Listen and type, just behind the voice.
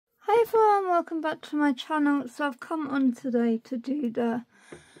Hi everyone, welcome back to my channel. So I've come on today to do the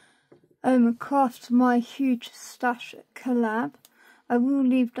Craft My Huge Stash collab. I will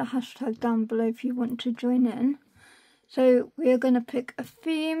leave the hashtag down below if you want to join in. So we are going to pick a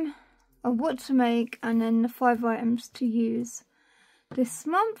theme of what to make and then the 5 items to use this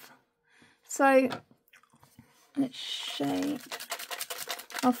month. So let's shape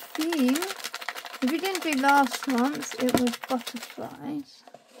our theme. If we didn't do last month, it was butterflies.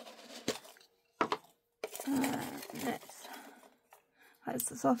 This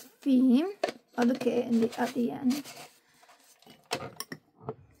is our theme. I'll look at it at the end.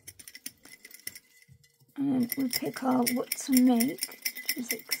 And then we'll pick our what to make, which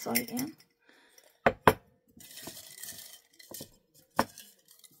is exciting. And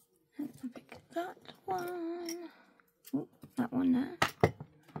we'll pick that one. Oh, that one there.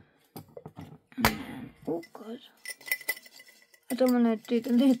 And then, oh god. I don't want to do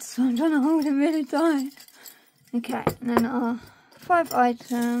the lid, so I'm trying to hold it really tight. Okay, and then our 5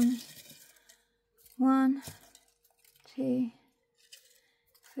 items. 1, 2,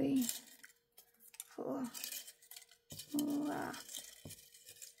 3, 4,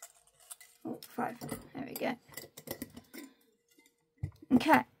 5. There we go.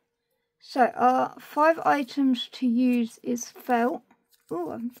 Okay, so our 5 items to use is felt.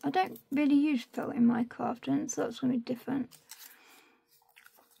 Oh, I don't really use felt in my crafting, so that's going to be different.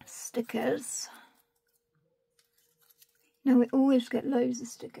 Stickers. Now we always get loads of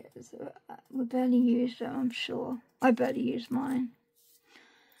stickers. We barely use them, I'm sure. I barely use mine.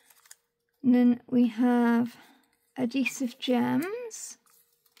 And then we have adhesive gems.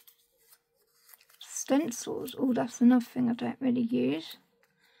 Stencils. Oh, that's another thing I don't really use.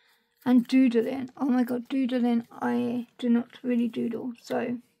 And doodling. Oh my god, doodling. I do not really doodle.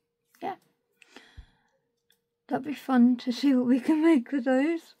 So, yeah. That'd be fun to see what we can make with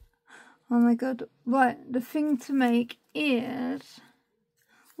those. Oh my god. Right, the thing to make is...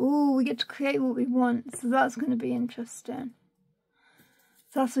 oh, we get to create what we want. So that's going to be interesting.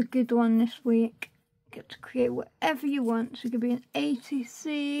 So that's a good one this week. Get to create whatever you want. So it could be an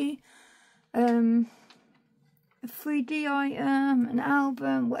ATC, a 3D item, an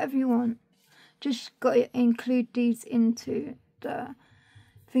album, whatever you want. Just got to include these into the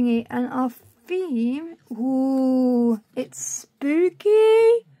thingy. And our theme, ooh, it's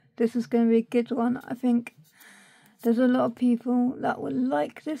spooky. This is going to be a good one. I think there's a lot of people that will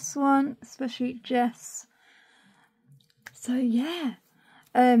like this one, especially Jess. So yeah,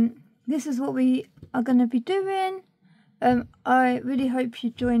 this is what we are going to be doing. I really hope you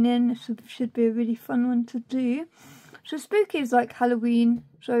join in. This should be a really fun one to do. So spooky is like Halloween,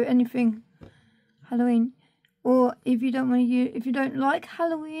 so anything Halloween. Or if you don't want to use, if you don't like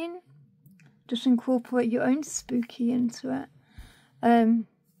Halloween, just incorporate your own spooky into it.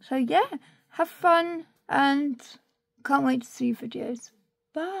 So yeah, have fun and can't wait to see your videos.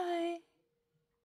 Bye.